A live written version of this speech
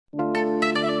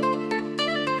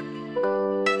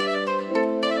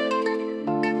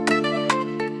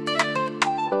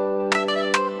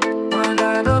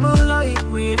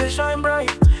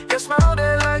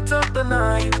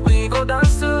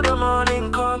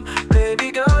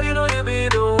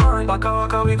Waka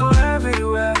waka we go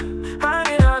everywhere. Hand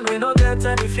in hand we no get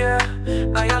any fear.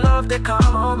 Now your love they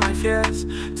calm all my fears.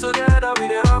 Together we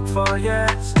dey rock for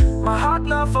years. My heart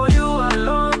love for you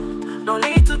alone. No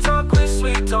need to talk with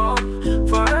sweet tone.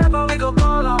 Forever we go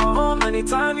call our home.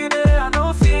 Anytime you there I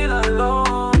don't feel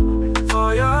alone.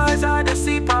 For your eyes I dey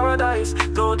see paradise.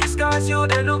 Don't disguise you,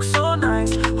 they look so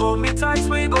nice. Hold me tight,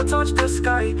 we go touch the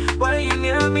sky. When you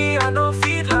near me I don't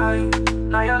feel like.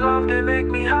 Now your love they make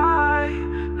me high.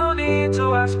 No need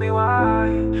to ask me why.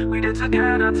 We did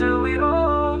together till we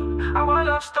old. Our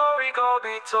love story go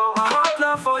be told. My heart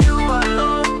love for you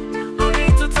alone. No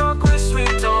need to talk with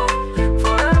sweet tone.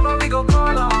 Forever we go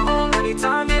call our home.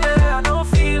 Anytime you're there I don't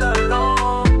feel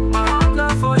alone. My heart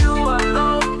love for you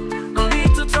alone. No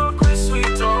need to talk with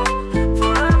sweet tone.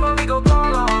 Forever we go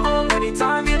call our home.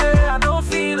 Anytime you're there I don't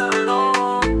feel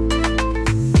alone.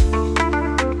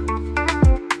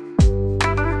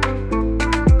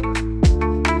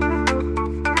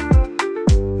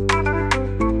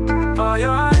 For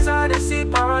your eyes I dey see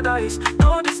paradise.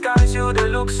 No disguise you, they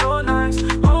look so nice.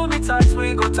 Hold me tight,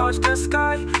 we go touch the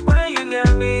sky. When you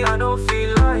near me I don't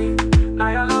feel like. Now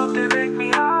your love they make me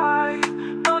high.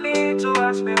 No need to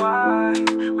ask me why.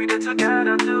 We did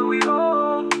together till we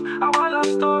old. Our love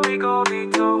story go be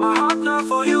told. My heart love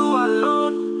for you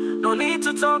alone. No need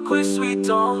to talk with sweet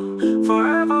tone.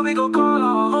 Forever we go call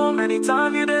our home.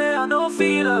 Anytime you there I don't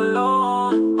feel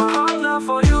alone. My heart love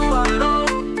for you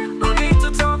alone. No need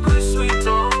to talk with sweet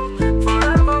tone.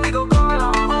 Forever we go call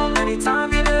our home.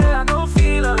 Anytime you're there I don't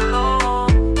feel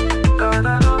alone. Da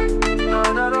da da, da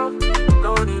da da,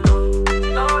 no need no,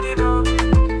 no need no,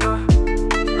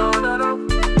 no da da,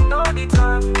 no need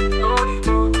time, no need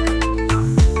to.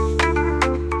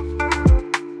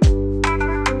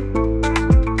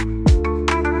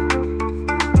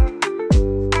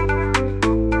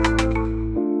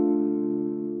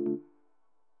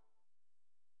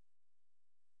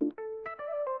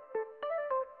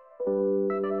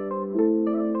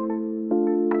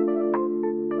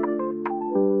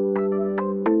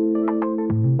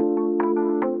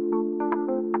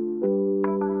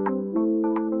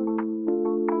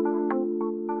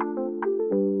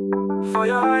 For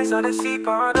your eyes I dey see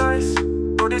paradise.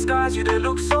 No disguise you, they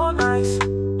look so nice.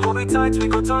 Hold me tight, we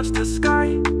go touch the sky.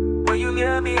 When you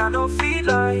near me I don't feel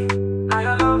like. Now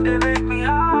your love they make me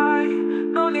high.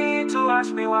 No need to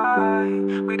ask me why.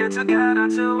 We did together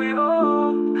till we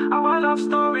old. Our love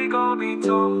story go be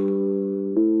told.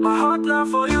 My heart love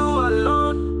for you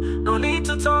alone. No need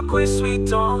to talk with sweet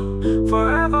tone.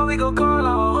 Forever we go call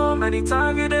our home.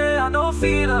 Anytime you're there I don't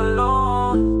feel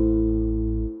alone.